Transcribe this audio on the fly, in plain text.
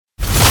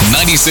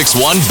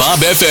96.1 Bob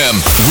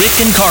FM. Rick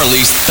and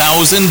Carly's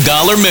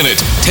 $1,000 Minute.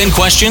 10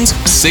 questions,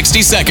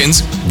 60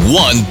 seconds,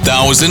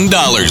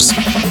 $1,000.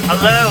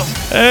 Hello.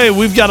 Hey,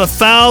 we've got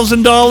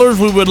 $1,000.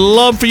 We would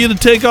love for you to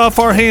take off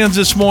our hands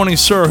this morning,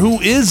 sir. Who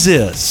is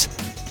this?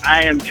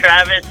 I am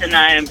Travis, and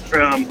I am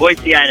from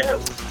Boise, Idaho.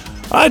 All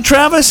right,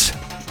 Travis,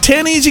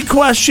 10 easy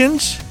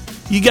questions.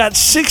 You got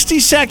 60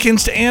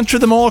 seconds to answer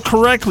them all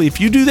correctly. If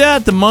you do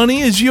that, the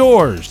money is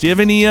yours. Do you have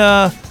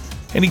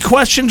any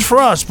questions for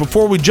us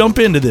before we jump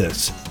into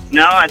this?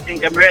 No, I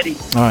think I'm ready.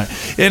 All right.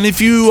 And if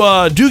you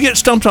do get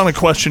stumped on a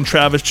question,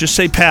 Travis, just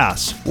say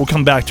pass. We'll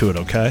come back to it,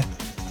 okay?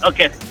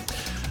 Okay.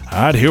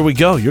 All right, here we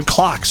go. Your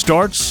clock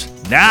starts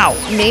now.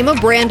 Name a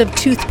brand of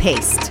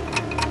toothpaste.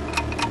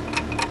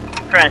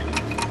 Press.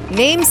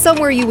 Name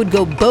somewhere you would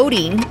go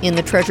boating in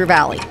the Treasure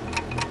Valley.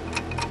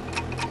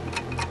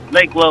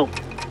 Lake Low.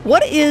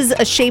 What is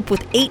a shape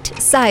with 8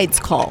 sides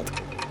called?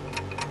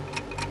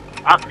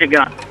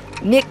 Octagon.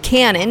 Nick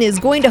Cannon is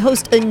going to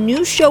host a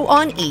new show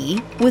on E!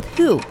 With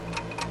who?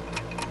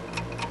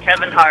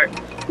 Kevin Hart.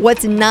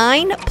 What's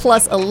 9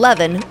 plus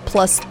 11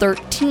 plus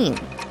 13?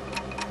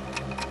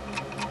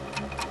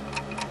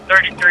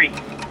 33.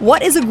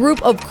 What is a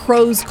group of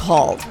crows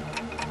called?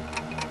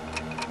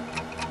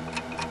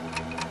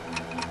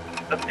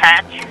 A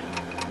patch.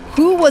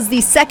 Who was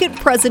the second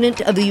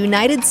president of the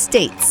United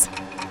States?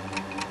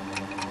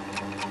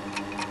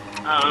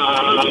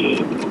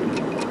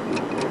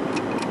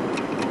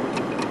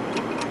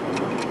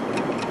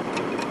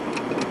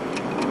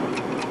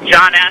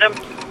 John Adams.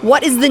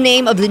 What is the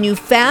name of the new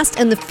Fast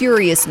and the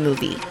Furious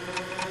movie?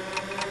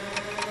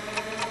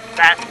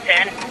 Fast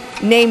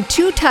 10. Name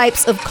 2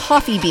 types of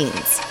coffee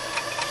beans.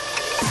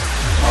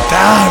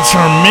 That's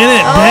our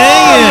minute. Oh,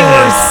 Dang you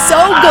were so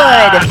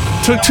good.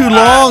 Took too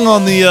long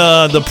on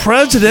the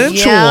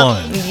presidential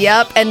one.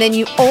 Yep, and then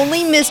you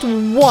only missed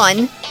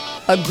one.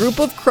 A group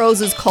of crows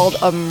is called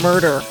a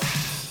murder.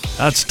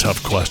 That's a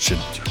tough question.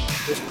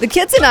 The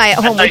kids and I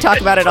at home, we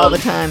talk about it all the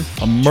time.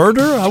 A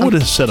murder? I would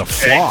have said a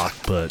flock,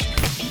 but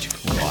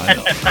I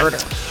don't. Murder.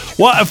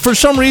 Well, for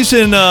some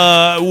reason,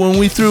 when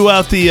we threw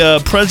out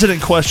the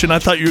president question, I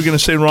thought you were going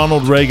to say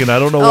Ronald Reagan. I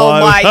don't know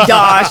why. Oh, my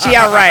gosh.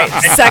 Yeah, right.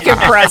 Second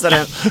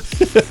president.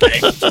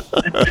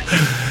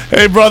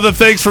 Hey, brother,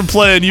 thanks for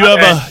playing. You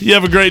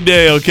have a great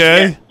day,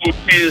 okay? Yeah, you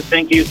too.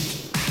 Thank you.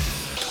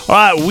 All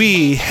right,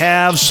 we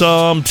have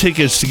some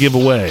tickets to give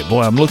away.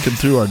 Boy, I'm looking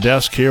through our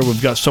desk here.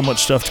 We've got so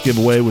much stuff to give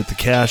away with the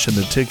cash and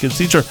the tickets.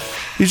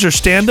 These are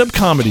stand-up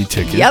comedy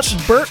tickets.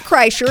 Yep, Bert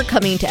Kreischer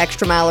coming to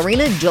Extra Mile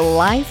Arena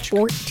July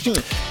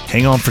 14th.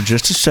 Hang on for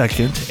just a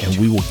second, and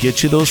we will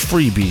get you those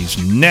freebies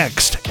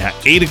next at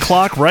 8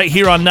 o'clock right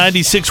here on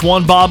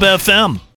 96.1 Bob FM.